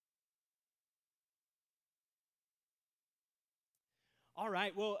All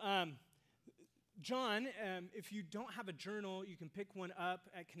right. Well, John, if you don't have a journal, you can pick one up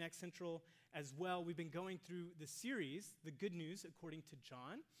at Connect Central as well. We've been going through the series, The Good News According to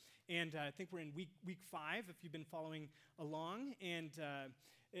John, and I think we're in week 5 if you've been following along, and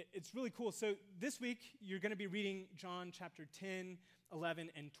it's really cool. So this week, you're going to be reading John chapter 10,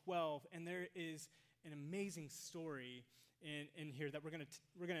 11, and 12, and there is an amazing story in here that we're going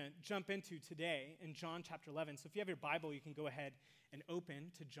to jump into today in John chapter 11. So if you have your Bible, you can go ahead and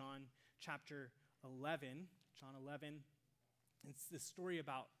open to John chapter 11. John 11. It's the story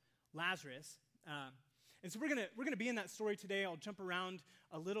about Lazarus. And so we're gonna be in that story today. I'll jump around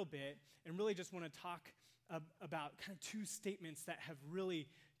a little bit and really just want to talk about kind of 2 statements that have really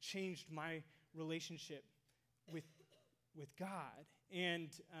changed my relationship with God.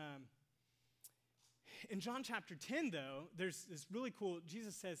 And in John chapter 10, though, there's this really cool,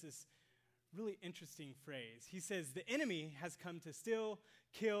 Jesus says this really interesting phrase. He says, "The enemy has come to steal,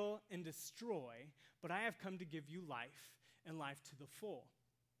 kill, and destroy, but I have come to give you life and life to the full."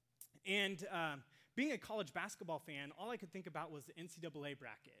 And being a college basketball fan, all I could think about was the NCAA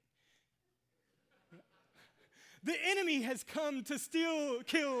bracket. The enemy has come to steal,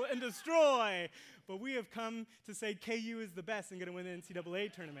 kill, and destroy, but we have come to say KU is the best and going to win the NCAA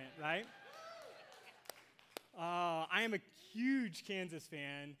tournament, right? I am a huge Kansas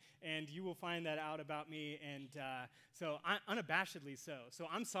fan, and you will find that out about me, and so unabashedly so. So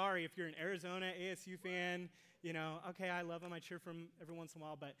I'm sorry if you're an Arizona ASU fan, okay, I love them, I cheer for them every once in a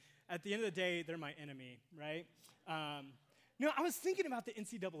while, but at the end of the day, they're my enemy, right? I was thinking about the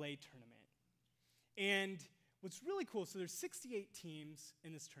NCAA tournament, and what's really cool, so there's 68 teams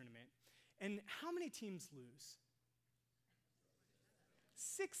in this tournament, and how many teams lose?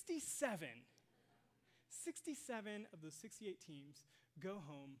 67. 67 of those 68 teams go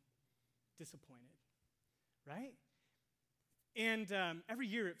home disappointed, right? And every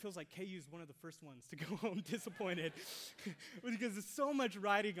year it feels like KU is one of the first ones to go home disappointed because there's so much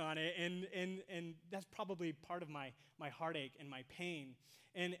riding on it, and that's probably part of my heartache and my pain.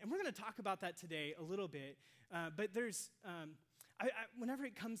 And we're going to talk about that today a little bit, but there's whenever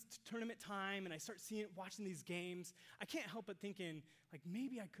it comes to tournament time and I start watching these games, I can't help but thinking, like,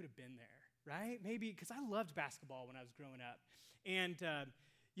 maybe I could have been there. Right? Maybe, because I loved basketball when I was growing up. And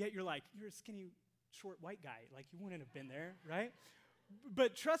yet you're a skinny, short, white guy. Like, you wouldn't have been there, right?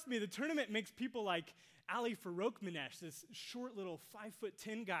 But trust me, the tournament makes people like Ali Farokhmanesh, this short little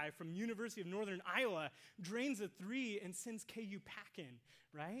 5'10" guy from University of Northern Iowa, drains a 3 and sends KU packing,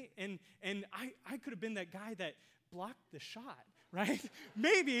 right? And I could have been that guy that blocked the shot, right?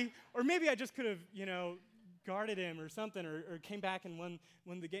 maybe I just could have, guarded him or something, or came back and won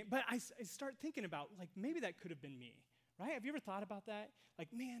the game. But I start thinking about, like, maybe that could have been me, right? Have you ever thought about that?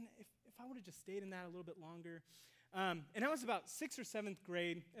 Like, man, if I would have just stayed in that a little bit longer. And I was about 6th or 7th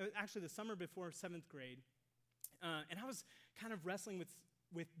grade, actually the summer before 7th grade, and I was kind of wrestling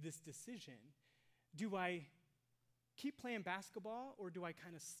with this decision. Do I keep playing basketball, or do I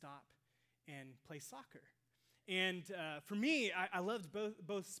kind of stop and play soccer? And for me, I loved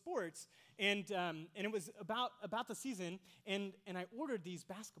both sports, and it was about the season, and I ordered these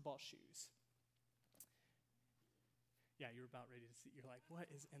basketball shoes. Yeah, you're about ready to see. You're like, what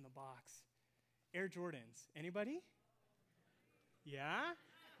is in the box? Air Jordans. Anybody? Yeah,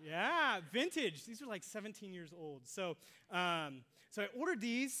 vintage. These are like 17 years old. So I ordered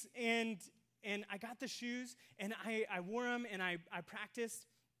these, and I got the shoes, and I wore them, and I practiced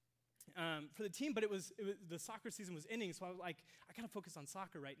for the team, but it was the soccer season was ending, so I was like, I gotta focus on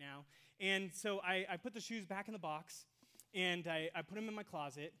soccer right now. And so I put the shoes back in the box, and I put them in my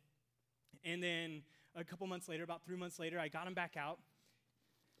closet, and then a couple months later, about 3 months later, I got them back out.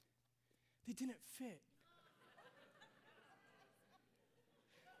 They didn't fit.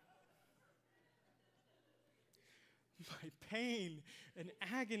 My pain and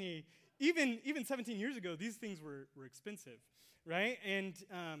agony. Even 17 years ago, these things were expensive, right? And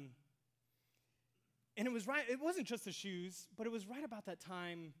it was right. It wasn't just the shoes, but it was right about that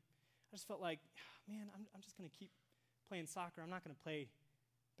time. I just felt like, man, I'm just going to keep playing soccer. I'm not going to play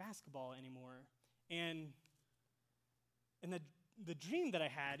basketball anymore. And the dream that I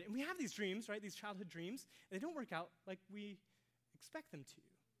had, and we have these dreams, right? These childhood dreams, and they don't work out like we expect them to.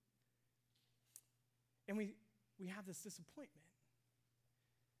 And we have this disappointment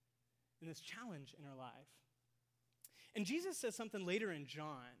and this challenge in our life. And Jesus says something later in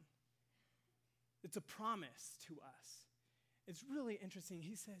John. It's a promise to us. It's really interesting.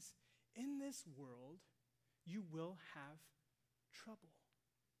 He says, in this world, you will have trouble.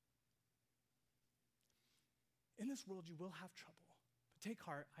 In this world, you will have trouble. Take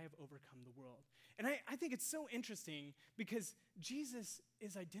heart, I have overcome the world. And I think it's so interesting because Jesus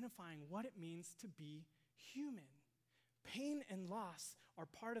is identifying what it means to be human. Pain and loss are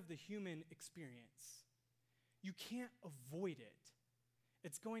part of the human experience. You can't avoid it.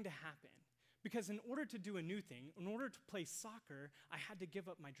 It's going to happen. Because in order to do a new thing, in order to play soccer, I had to give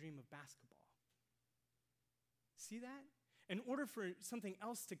up my dream of basketball. See that? In order for something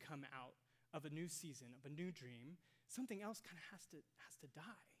else to come out of a new season, of a new dream, something else kind of has to die.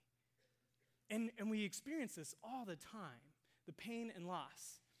 And we experience this all the time, the pain and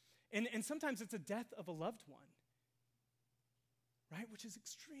loss. And sometimes it's a death of a loved one, right? Which is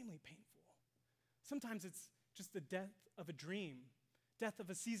extremely painful. Sometimes it's just the death of a dream, death of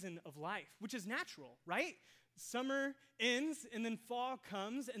a season of life, which is natural, right? Summer ends, and then fall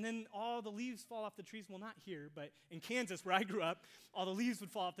comes, and then all the leaves fall off the trees. Well, not here, but in Kansas, where I grew up, all the leaves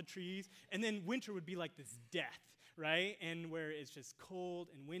would fall off the trees, and then winter would be like this death, right? And where it's just cold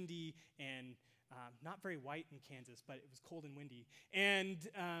and windy, and not very white in Kansas, but it was cold and windy. And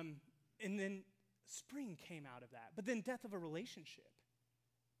then spring came out of that. But then death of a relationship,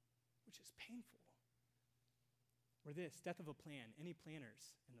 which is painful. Or this, death of a plan. Any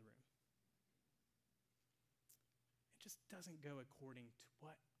planners in the room? It just doesn't go according to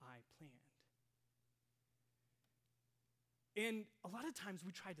what I planned. And a lot of times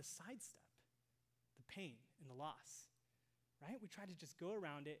we try to sidestep the pain and the loss, right? We try to just go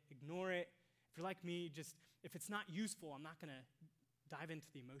around it, ignore it. If you're like me, just if it's not useful, I'm not going to dive into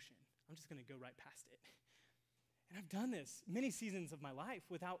the emotion. I'm just going to go right past it. And I've done this many seasons of my life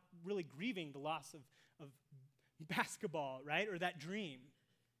without really grieving the loss of basketball, right? Or that dream.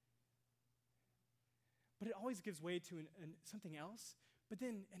 But it always gives way to something else. But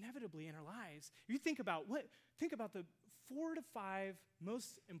then inevitably in our lives, you think about the 4 to 5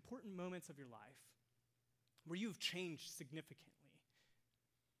 most important moments of your life where you've changed significantly.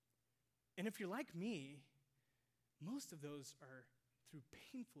 And if you're like me, most of those are through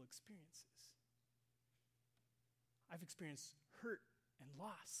painful experiences. I've experienced hurt and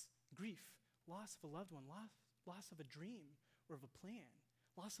loss, grief, loss of a loved one, loss of a dream or of a plan,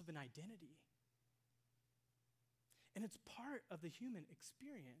 loss of an identity. And it's part of the human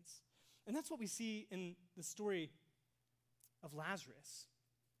experience. And that's what we see in the story of Lazarus.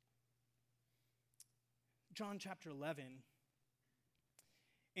 John chapter 11.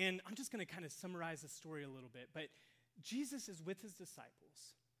 And I'm just going to kind of summarize the story a little bit. But Jesus is with his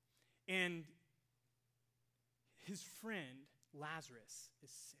disciples. And his friend, Lazarus, is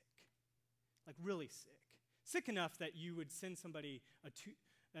sick. Like really sick. Sick enough that you would send somebody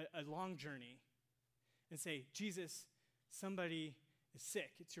a long journey and say, Jesus, somebody is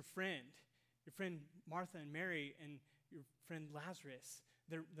sick. It's your friend Martha and Mary and your friend Lazarus.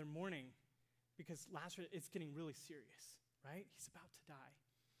 They're mourning because Lazarus, it's getting really serious, right? He's about to die.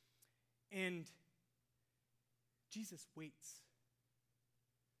 And Jesus waits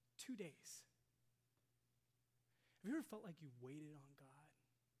 2 days. Have you ever felt like you waited on God?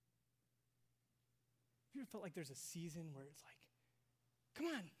 Have you ever felt like there's a season where it's like, come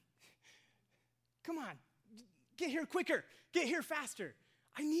on, get here quicker, get here faster.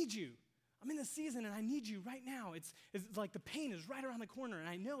 I need you. I'm in the season and I need you right now. It's like the pain is right around the corner and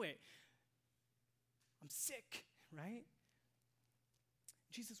I know it. I'm sick, right?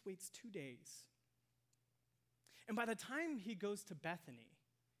 Jesus waits 2 days. And by the time he goes to Bethany,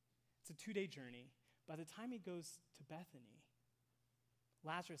 it's a 2-day journey. By the time he goes to Bethany,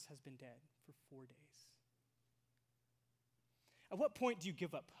 Lazarus has been dead for 4 days. At what point do you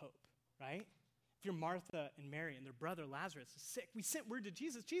give up hope, right? If you're Martha and Mary and their brother Lazarus is sick, we sent word to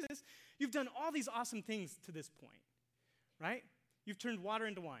Jesus, Jesus, you've done all these awesome things to this point, right? You've turned water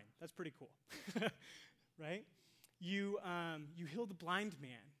into wine. That's pretty cool, right? You healed the blind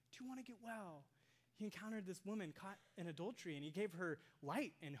man. Do you want to get well? He encountered this woman caught in adultery, and he gave her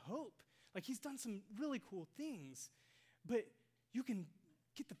light and hope. Like, he's done some really cool things, but you can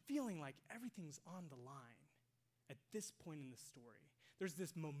get the feeling like everything's on the line at this point in the story. There's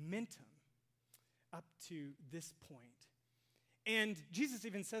this momentum up to this point. And Jesus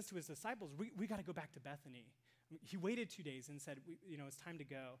even says to his disciples, we got to go back to Bethany. He waited 2 days and said, it's time to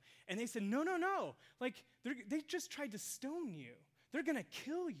go. And they said, no. Like, they just tried to stone you. They're going to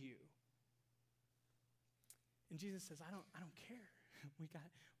kill you. And Jesus says, I don't care. We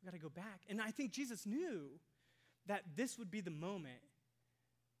got to go back. And I think Jesus knew that this would be the moment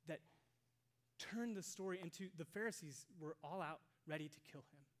that turned the story into the Pharisees were all out ready to kill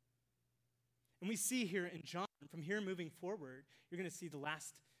him. And we see here in John, from here moving forward, you're going to see the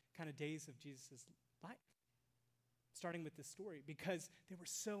last kind of days of Jesus' life, starting with this story, because they were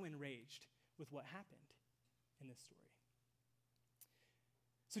so enraged with what happened in this story.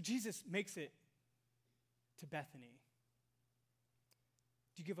 So Jesus makes it to Bethany.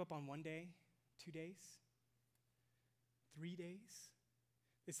 Do you give up on 1 day, 2 days, 3 days?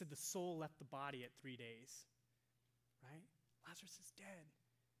 They said the soul left the body at 3 days, right? Lazarus is dead.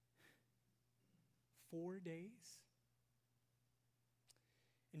 4 days?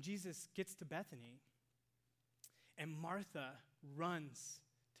 And Jesus gets to Bethany, and Martha runs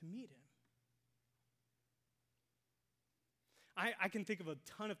to meet him. I can think of a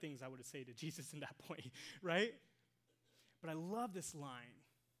ton of things I would have said to Jesus in that point, right? But I love this line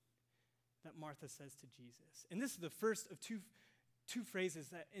that Martha says to Jesus. And this is the first of two phrases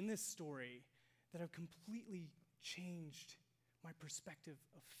that in this story that have completely changed my perspective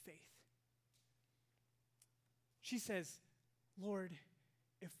of faith. She says, Lord,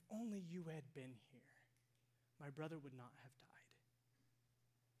 if only you had been here, my brother would not have died.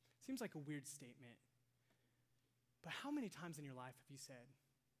 Seems like a weird statement. But how many times in your life have you said,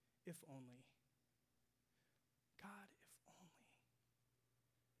 if only? God, if only.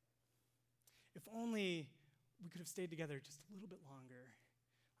 If only we could have stayed together just a little bit longer.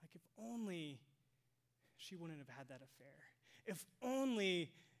 Like if only she wouldn't have had that affair. If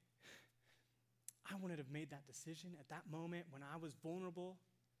only I wouldn't have made that decision at that moment when I was vulnerable,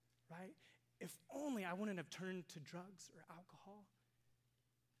 right? If only I wouldn't have turned to drugs or alcohol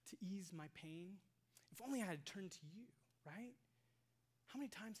to ease my pain. If only I had turned to you, right? How many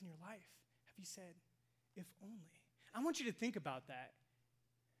times in your life have you said, if only? I want you to think about that.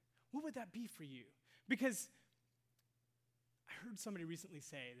 What would that be for you? Because I heard somebody recently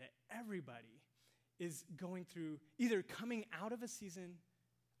say that everybody is going through either coming out of a season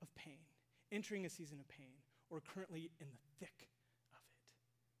of pain, entering a season of pain, or currently in the thick of it.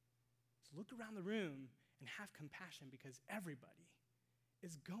 So look around the room and have compassion because everybody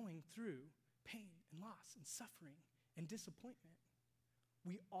is going through pain and loss and suffering and disappointment.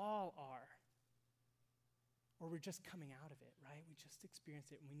 We all are. Or we're just coming out of it, right? We just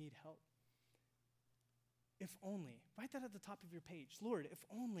experienced it and we need help. If only. Write that at the top of your page. Lord, if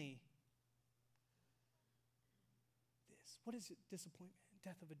only this. What is it? Disappointment,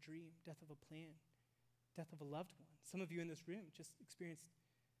 death of a dream, death of a plan, death of a loved one. Some of you in this room just experienced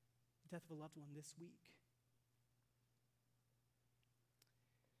the death of a loved one this week.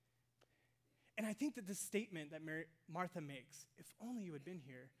 And I think that this statement that Martha makes, if only you had been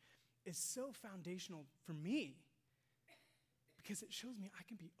here, is so foundational for me because it shows me I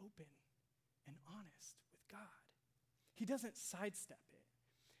can be open and honest with God. He doesn't sidestep it.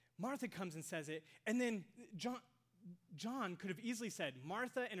 Martha comes and says it, and then John could have easily said,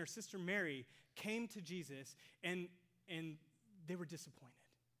 Martha and her sister Mary came to Jesus, and they were disappointed.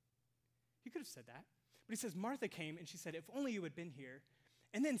 He could have said that. But he says, Martha came, and she said, if only you had been here.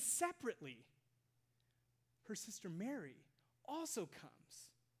 And then separately, her sister Mary also comes.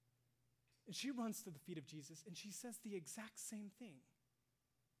 And she runs to the feet of Jesus, and she says the exact same thing.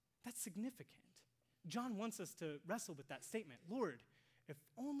 That's significant. John wants us to wrestle with that statement. Lord, if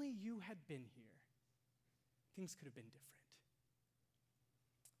only you had been here, things could have been different.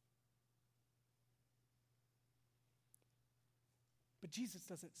 But Jesus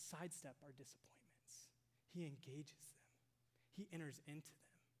doesn't sidestep our disappointments. He engages them. He enters into them.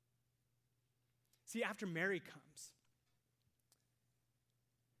 See, after Mary comes,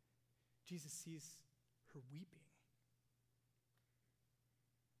 Jesus sees her weeping.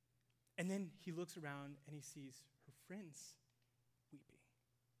 And then he looks around and he sees her friends weeping.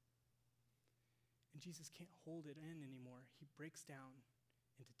 And Jesus can't hold it in anymore. He breaks down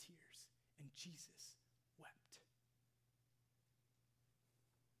into tears. And Jesus wept.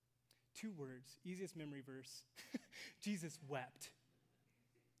 2 words, easiest memory verse. Jesus wept.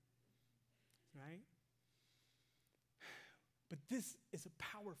 Right? But this is a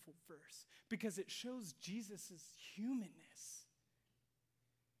powerful verse because it shows Jesus' humanness.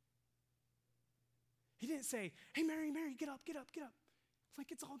 He didn't say, hey, Mary, get up. It's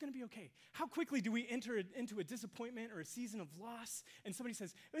like it's all going to be okay. How quickly do we enter into a disappointment or a season of loss and somebody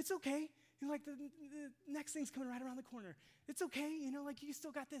says, it's okay. You know, like the next thing's coming right around the corner. It's okay. You know, like you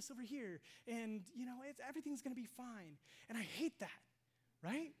still got this over here. And, you know, everything's going to be fine. And I hate that,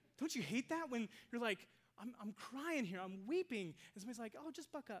 right? Don't you hate that when you're like, I'm crying here, I'm weeping, and somebody's like, oh,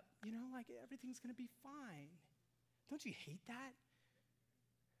 just buck up, you know, like everything's going to be fine. Don't you hate that?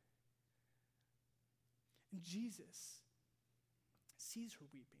 And Jesus sees her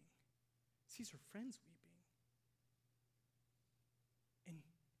weeping, sees her friends weeping, and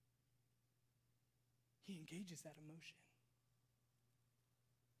he engages that emotion.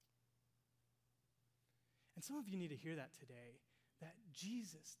 And some of you need to hear that today, that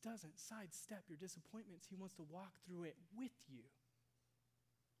Jesus doesn't sidestep your disappointments. He wants to walk through it with you.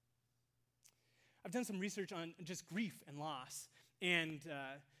 I've done some research on just grief and loss, and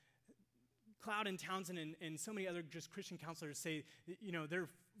Cloud and Townsend and so many other just Christian counselors say, there are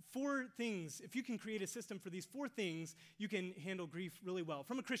 4 things. If you can create a system for these 4 things, you can handle grief really well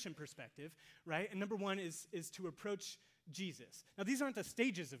from a Christian perspective, right? And number 1 is to approach Jesus. Now, these aren't the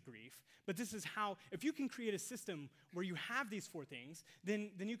stages of grief, but this is how, if you can create a system where you have these 4 things,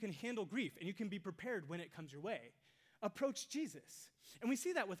 then you can handle grief, and you can be prepared when it comes your way. Approach Jesus. And we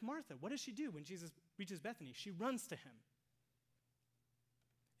see that with Martha. What does she do when Jesus reaches Bethany? She runs to him.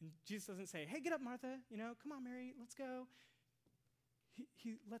 And Jesus doesn't say, hey, get up, Martha. Come on, Mary, let's go.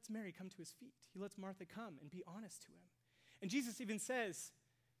 He lets Mary come to his feet. He lets Martha come and be honest to him. And Jesus even says,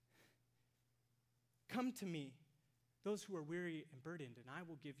 come to me, those who are weary and burdened, and I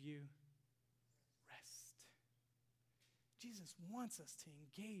will give you rest. Jesus wants us to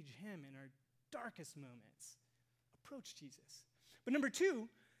engage him in our darkest moments. Approach Jesus. But number 2,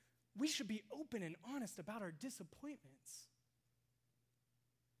 we should be open and honest about our disappointments.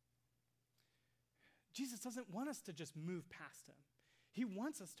 Jesus doesn't want us to just move past him. He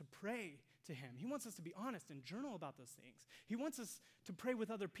wants us to pray to him. He wants us to be honest and journal about those things. He wants us to pray with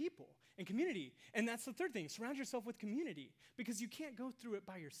other people and community. And that's the 3rd thing. Surround yourself with community, because you can't go through it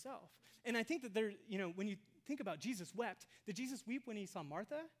by yourself. And I think that when you think about Jesus wept, did Jesus weep when he saw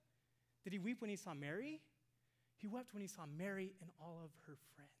Martha? Did he weep when he saw Mary? He wept when he saw Mary and all of her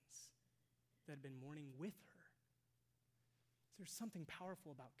friends that had been mourning with her. So there's something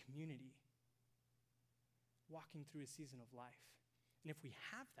powerful about community, walking through a season of life. And if we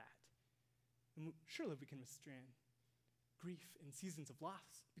have that, then surely we can withstand grief and seasons of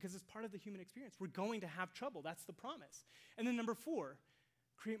loss, because it's part of the human experience. We're going to have trouble. That's the promise. And then number 4,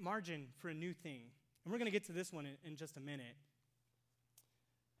 create margin for a new thing. And we're going to get to this one in just a minute.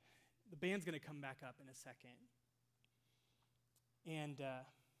 The band's going to come back up in a second. And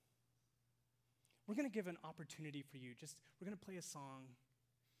we're going to give an opportunity for you. We're going to play a song,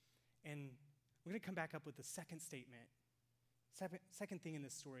 and we're going to come back up with the second statement. Second thing in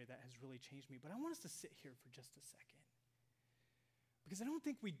this story that has really changed me. But I want us to sit here for just a second, because I don't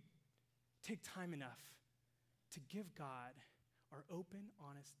think we take time enough to give God our open,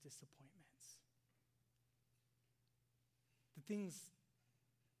 honest disappointments. The things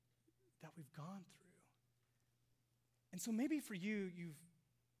that we've gone through. And so maybe for you, you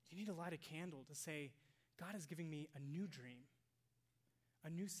need to light a candle to say, God is giving me a new dream, a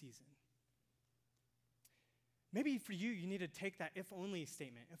new season. Maybe for you, you need to take that if only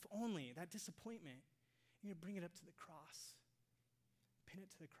statement, if only, that disappointment, you need to bring it up to the cross, pin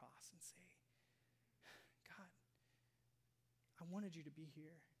it to the cross and say, God, I wanted you to be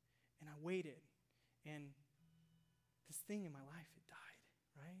here, and I waited, and this thing in my life, it died,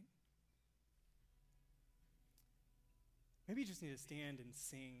 right? Maybe you just need to stand and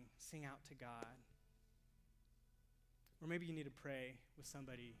sing out to God. Or maybe you need to pray with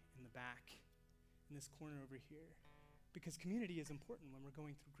somebody in the back, in this corner over here, because community is important when we're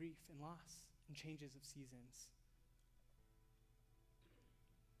going through grief and loss and changes of seasons.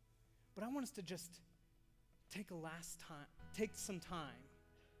 But I want us to just take some time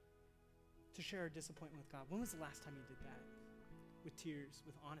to share our disappointment with God. When was the last time you did that? With tears,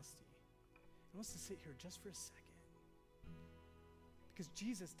 with honesty. I want us to sit here just for a second, because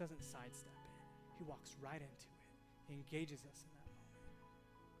Jesus doesn't sidestep it. He walks right into it. He engages us in that moment.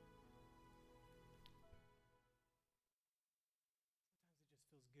 Sometimes it just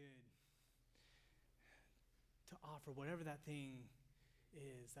feels good to offer whatever that thing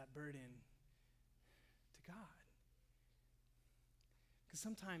is, that burden, to God. Because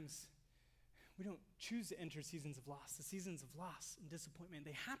sometimes we don't choose to enter seasons of loss. The seasons of loss and disappointment,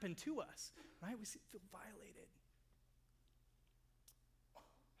 they happen to us, right? We feel violated.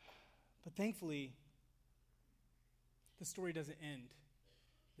 But thankfully, the story doesn't end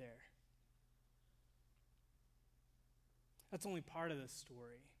there. That's only part of the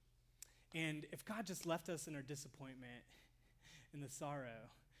story. And if God just left us in our disappointment, in the sorrow,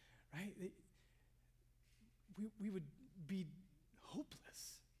 right, we would be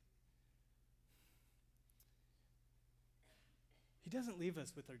hopeless. He doesn't leave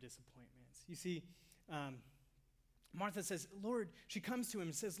us with our disappointments. You see, Martha says, Lord, she comes to him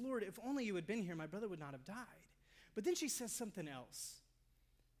and says, Lord, if only you had been here, my brother would not have died. But then she says something else.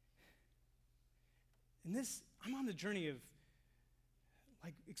 And this, I'm on the journey of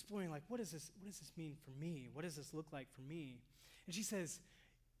exploring, what does this mean for me? What does this look like for me? And she says,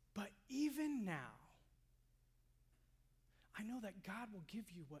 but even now, I know that God will give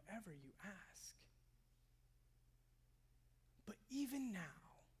you whatever you ask. But even now,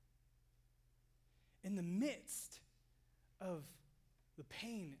 in the midst of the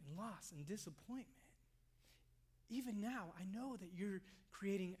pain and loss and disappointment. Even now, I know that you're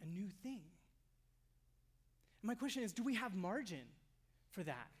creating a new thing. And my question is, do we have margin for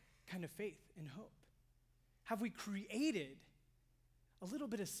that kind of faith and hope? Have we created a little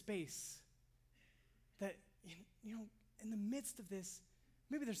bit of space that, in the midst of this,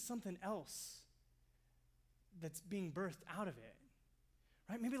 maybe there's something else that's being birthed out of it,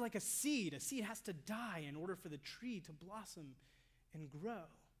 right? Maybe like a seed has to die in order for the tree to blossom and grow.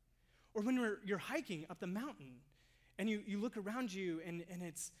 Or when you're hiking up the mountain and you look around you and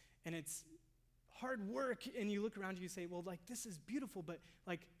it's hard work, and you look around you say, well, like, this is beautiful, but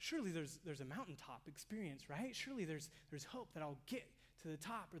like, surely there's a mountaintop experience, right? Surely there's hope that I'll get to the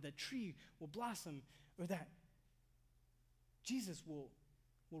top, or that tree will blossom, or that Jesus will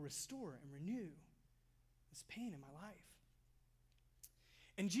restore and renew this pain in my life.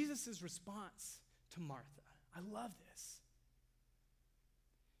 And Jesus' response to Martha, I love this.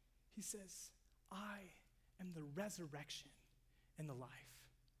 He says, I am the resurrection and the life.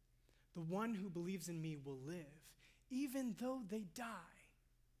 The one who believes in me will live, even though they die.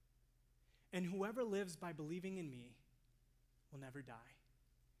 And whoever lives by believing in me will never die.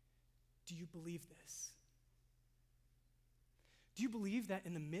 Do you believe this? Do you believe that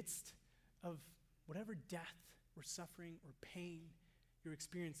in the midst of whatever death or suffering or pain you're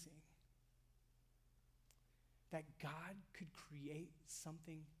experiencing, that God could create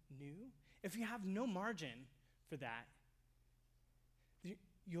something new? If you have no margin for that,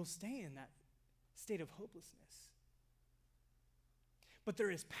 you'll stay in that state of hopelessness. But there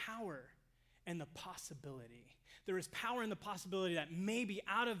is power in the possibility. There is power in the possibility that maybe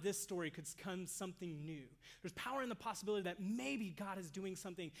out of this story could come something new. There's power in the possibility that maybe God is doing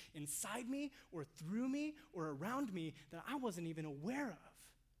something inside me or through me or around me that I wasn't even aware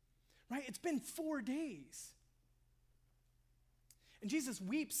of. Right? It's been 4 days. And Jesus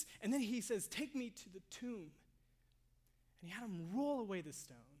weeps, and then he says, take me to the tomb. And he had him roll away the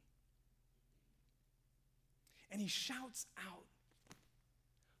stone. And he shouts out,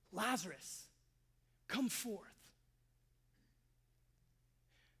 Lazarus, come forth.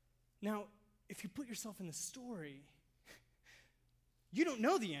 Now, if you put yourself in the story, you don't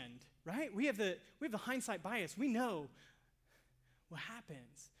know the end, right? We have the hindsight bias. We know what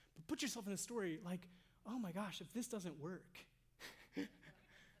happens. But put yourself in the story like, oh my gosh, if this doesn't work,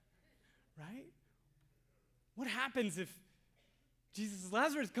 right? What happens if Jesus says,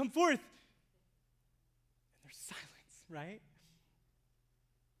 Lazarus, come forth? And there's silence, right?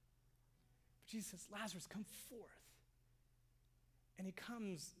 But Jesus says, Lazarus, come forth. And he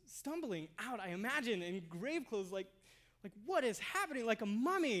comes stumbling out, I imagine, in grave clothes, like what is happening? Like a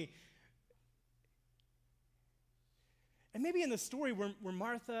mummy. And maybe in the story we're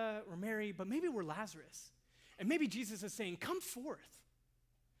Martha or Mary, but maybe we're Lazarus. And maybe Jesus is saying, come forth.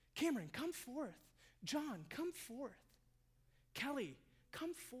 Cameron, come forth. John, come forth. Kelly,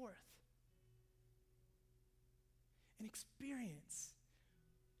 come forth. And experience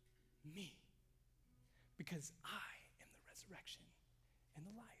me. Because I am the resurrection and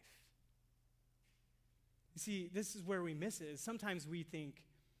the life. You see, this is where we miss it. Sometimes we think,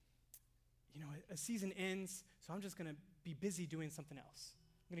 a season ends, so I'm just going to be busy doing something else.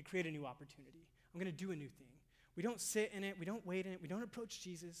 I'm going to create a new opportunity. I'm going to do a new thing. We don't sit in it. We don't wait in it. We don't approach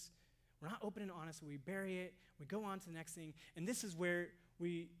Jesus. We're not open and honest. We bury it. We go on to the next thing. And this is where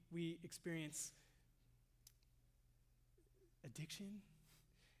we experience addiction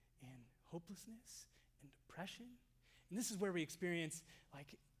and hopelessness and depression. And this is where we experience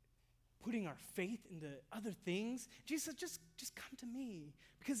putting our faith into other things. Jesus says, just come to me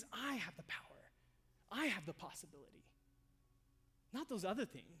because I have the power. I have the possibility. Not those other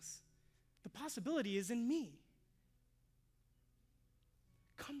things. The possibility is in me.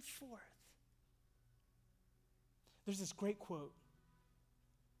 Come forth. There's this great quote.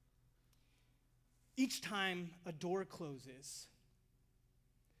 Each time a door closes,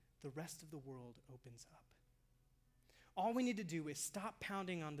 the rest of the world opens up. All we need to do is stop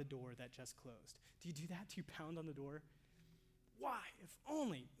pounding on the door that just closed. Do you do that? Do you pound on the door? Why? If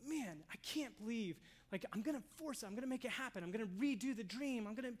only. Man, I can't believe. I'm going to force it. I'm going to make it happen. I'm going to redo the dream.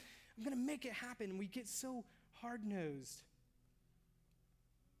 I'm going to make it happen. We get so hard-nosed.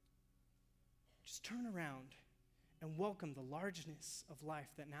 Just turn around and welcome the largeness of life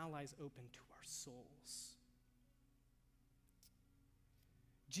that now lies open to our souls.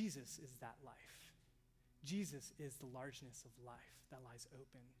 Jesus is that life. Jesus is the largeness of life that lies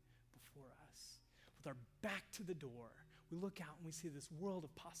open before us. With our back to the door, we look out and we see this world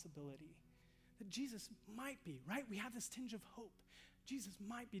of possibility that Jesus might be, right? We have this tinge of hope. Jesus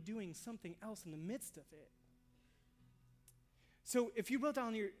might be doing something else in the midst of it. So if you wrote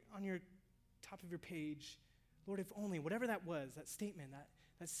down on your top of your page, Lord, if only, whatever that was, that statement,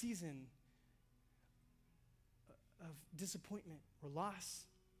 that season of disappointment or loss,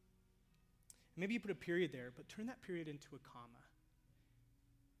 maybe you put a period there, but turn that period into a comma.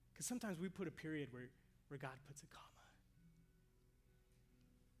 Because sometimes we put a period where God puts a comma.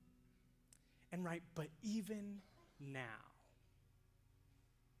 And write, but even now.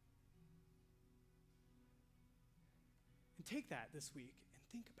 And take that this week and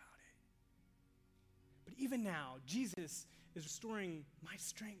think about it. But even now, Jesus is restoring my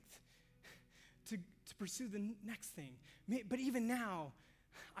strength to pursue the next thing. But even now,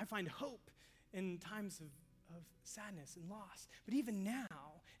 I find hope in times of sadness and loss. But even now,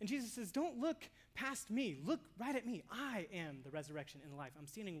 and Jesus says, don't look past me. Look right at me. I am the resurrection and the life. I'm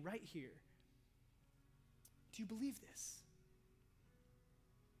standing right here. Do you believe this?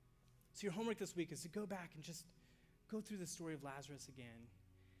 So your homework this week is to go back and just go through the story of Lazarus again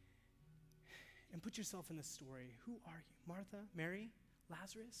and put yourself in the story. Who are you? Martha, Mary,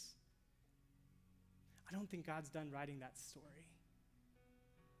 Lazarus? I don't think God's done writing that story.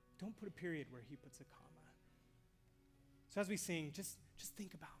 Don't put a period where he puts a comma. So as we sing, just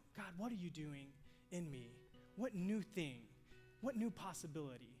think about, God, what are you doing in me? What new thing, what new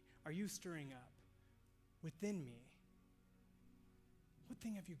possibility are you stirring up within me? What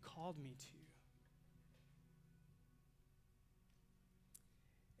thing have you called me to?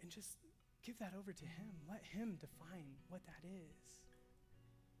 And just give that over to him. Let him define what that is.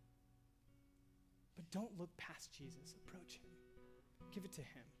 But don't look past Jesus. Approach him. Give it to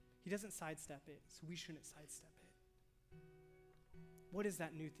him. He doesn't sidestep it, so we shouldn't sidestep it. What is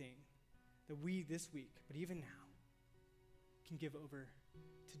that new thing that we this week, but even now, can give over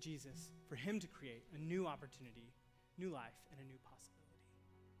to Jesus for him to create a new opportunity, new life, and a new possibility?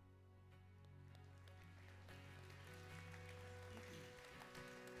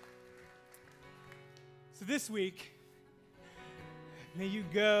 So this week, may you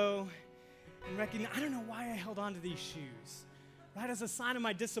go and recognize, I don't know why I held on to these shoes, right? As a sign of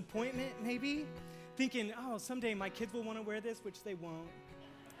my disappointment, maybe, thinking, oh, someday my kids will want to wear this, which they won't.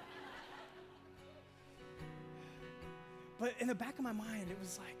 But in the back of my mind, it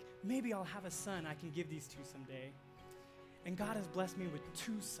was like, maybe I'll have a son I can give these to someday. And God has blessed me with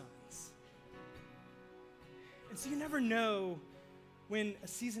 2 sons. And so you never know when a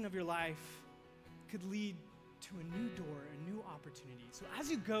season of your life could lead to a new door, a new opportunity. So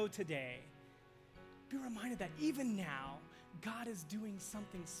as you go today, be reminded that even now, God is doing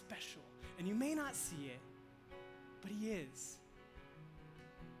something special. And you may not see it, but he is.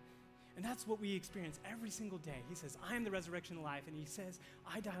 And that's what we experience every single day. He says, I am the resurrection and life. And he says,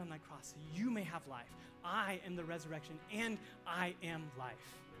 I died on that cross so you may have life. I am the resurrection and I am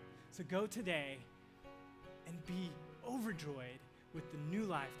life. So go today and be overjoyed with the new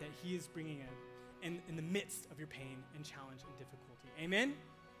life that he is bringing in the midst of your pain and challenge and difficulty. Amen?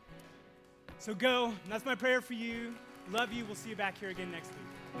 So go. That's my prayer for you. Love you. We'll see you back here again next week.